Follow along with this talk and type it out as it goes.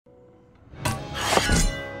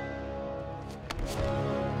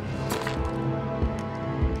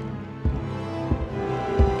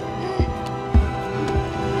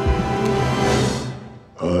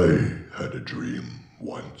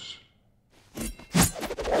once.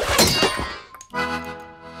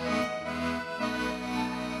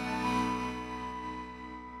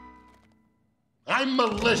 I'm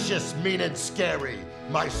malicious, mean and scary.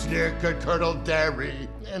 My sneer could curdle dairy.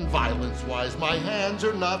 And violence-wise, my hands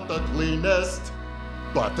are not the cleanest.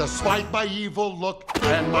 But despite my evil look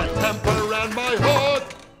and my temper and my hook,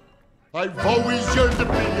 I've always yearned to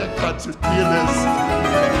be a concert pianist.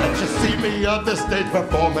 Can't you see me on the stage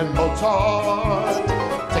performing Mozart?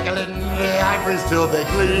 Ticklin the ivories till they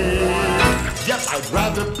gleam. Yes, I'd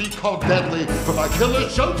rather be called deadly for my killer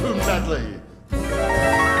show tune medley.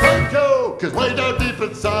 Thank you, 'cause way down deep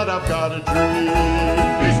inside I've got a dream.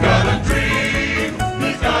 He's got a dream,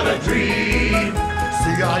 he's got a dream.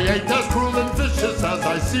 See, I ain't as cruel and vicious as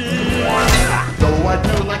I seem. Though I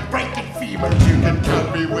do like breaking femurs, you can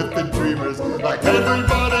count me with the dreamers. Like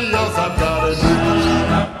everybody else, I've got a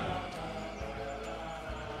dream.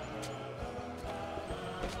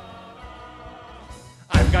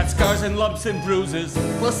 I've got scars and lumps and bruises,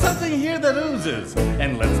 plus something here that oozes.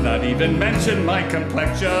 And let's not even mention my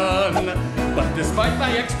complexion. But despite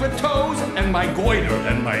my extra toes and my goiter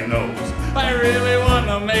and my nose, I really want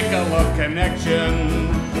to make a love connection.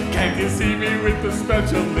 Can't you see me with the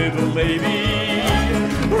special little lady,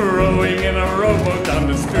 rowing in a rowboat down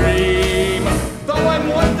the stream? Though I'm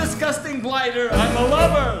one disgusting blighter, I'm a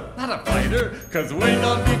lover, not a fighter. 'Cause way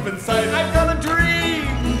down deep inside, I've got a dream.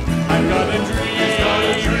 I've got a dream.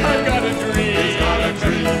 I've got a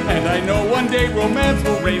dream. And I know one day romance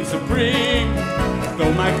will reign supreme.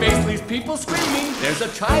 Though my face leaves people screaming, there's a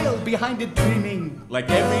child behind it dreaming. Like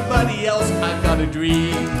everybody else, I've got a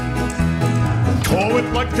dream. Oh,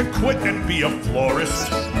 I'd like to quit and be a florist.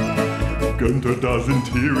 Gunter does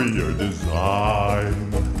interior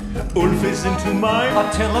design. Ulf is into mine.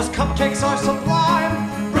 Attila's cupcakes are sublime.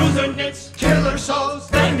 Bruiser knits killer shows.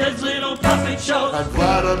 Bender's little puppet shows. And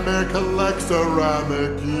Vladimir collects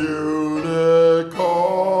ceramic unicorns.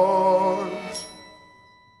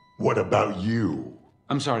 What about you?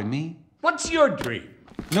 I'm sorry, me? What's your dream?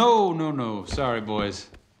 No. Sorry, boys.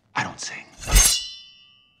 I don't sing.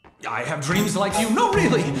 I have dreams like you, no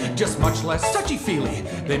really, just much less touchy-feely.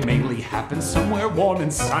 They mainly happen somewhere warm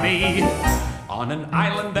and sunny, on an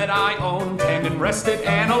island that I own, tended, rested,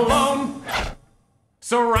 and alone,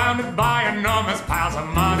 surrounded by enormous piles of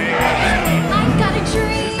money. I've got a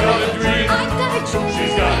dream. She's got a dream. I've got a dream.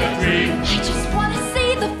 She's got a dream. I just want to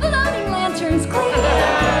see the floating lanterns gleam.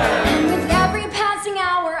 And with every passing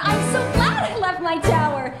hour, I'm so glad I left my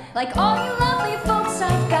tower. Like all you lovely folks,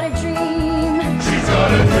 I've got a dream. She's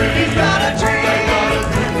got a dream. He's got a dream. They got a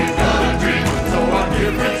dream. He's got a dream. So our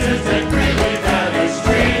differences agree. We've had a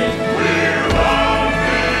stream. We're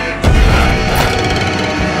loving.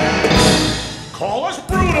 Call us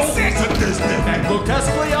brutal, sadistic, And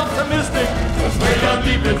grotesquely optimistic. 'Cause way down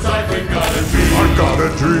deep inside, we've got a dream. I've got a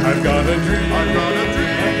dream. I've got a dream. I've got a